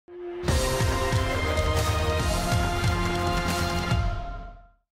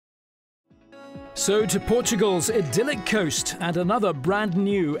So to Portugal's idyllic coast and another brand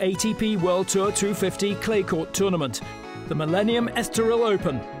new ATP World Tour 250 clay court tournament, the Millennium Estoril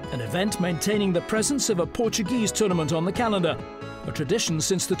Open, an event maintaining the presence of a Portuguese tournament on the calendar, a tradition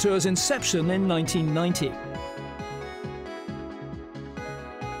since the tour's inception in 1990.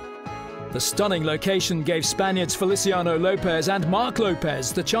 The stunning location gave Spaniards Feliciano Lopez and Marc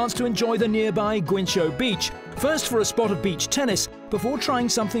Lopez the chance to enjoy the nearby Guincho beach, first for a spot of beach tennis, before trying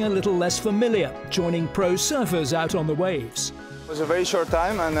something a little less familiar, joining pro surfers out on the waves. It was a very short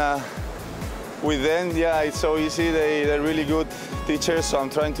time, and with them, yeah, it's so easy. They're really good teachers, so I'm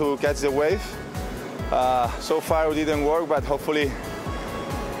trying to catch the wave. So far it didn't work, but hopefully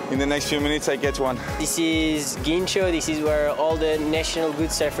in the next few minutes I catch one. This is Guincho. This is where all the national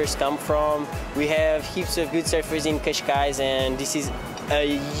good surfers come from. We have heaps of good surfers in Cascais, and this is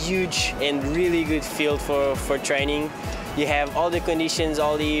a huge and really good field for training. You have all the conditions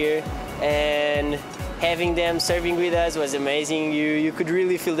all the year, and having them surfing with us was amazing. You could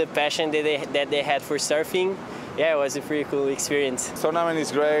really feel the passion that they had for surfing. Yeah, it was a pretty cool experience. The tournament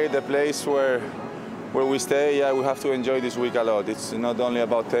is great. The place where we stay, yeah, we have to enjoy this week a lot. It's not only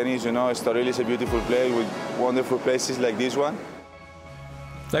about tennis, you know. Estoril is a beautiful place with wonderful places like this one.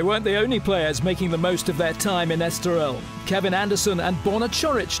 They weren't the only players making the most of their time in Estoril. Kevin Anderson and Borna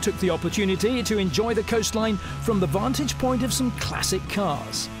Coric took the opportunity to enjoy the coastline from the vantage point of some classic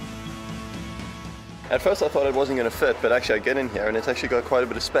cars. At first I thought it wasn't going to fit, but actually I get in here and it's actually got quite a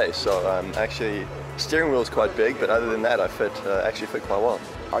bit of space. So actually, steering wheel is quite big, but other than that I actually fit quite well.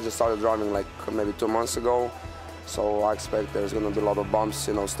 I just started driving like maybe 2 months ago, so I expect there's going to be a lot of bumps,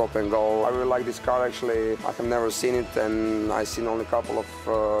 you know, stop and go. I really like this car actually. I have never seen it, and I've seen only a couple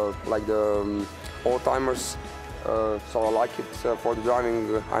of like the old-timers. So I like it for the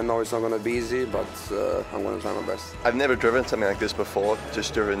driving. I know it's not going to be easy, but I'm going to try my best. I've never driven something like this before,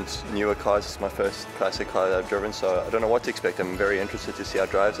 just driven newer cars. It's my first classic car that I've driven, so I don't know what to expect. I'm very interested to see how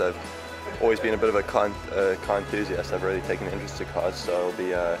it drives. I've always been a bit of a car enthusiast. I've really taken an interest to cars, so it'll be,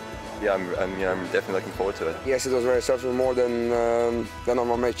 yeah, I'm definitely looking forward to it. Yes, it was very stressful, more than on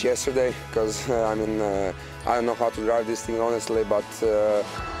my match yesterday, because I mean, I don't know how to drive this thing honestly, but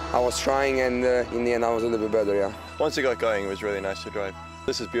I was trying, and in the end I was a little bit better, yeah. Once it got going, it was really nice to drive.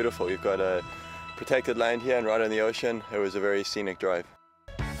 This is beautiful. You've got a protected land here and right on the ocean. It was a very scenic drive.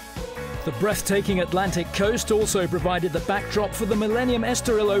 The breathtaking Atlantic coast also provided the backdrop for the Millennium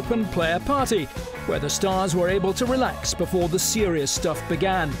Estoril Open player party, where the stars were able to relax before the serious stuff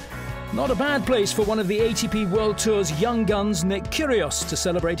began. Not a bad place for one of the ATP World Tour's young guns, Nick Kyrgios, to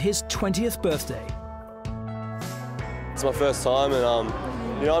celebrate his 20th birthday. It's my first time, and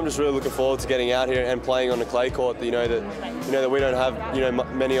you know, I'm just really looking forward to getting out here and playing on a clay court that that we don't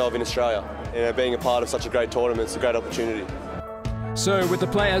have many of in Australia. You know, being a part of such a great tournament, it's a great opportunity. So, with the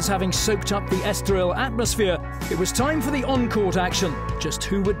players having soaked up the Estoril atmosphere, it was time for the on-court action. Just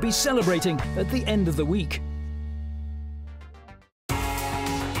who would be celebrating at the end of the week?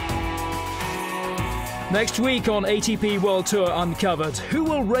 Next week on ATP World Tour Uncovered, who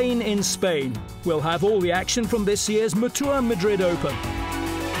will reign in Spain? We'll have all the action from this year's Mutua Madrid Open.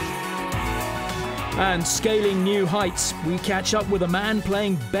 And scaling new heights, we catch up with a man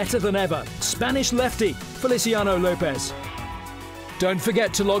playing better than ever, Spanish lefty Feliciano Lopez. Don't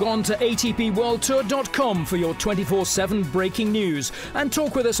forget to log on to atpworldtour.com for your 24/7 breaking news, and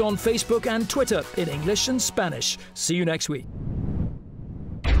talk with us on Facebook and Twitter in English and Spanish. See you next week.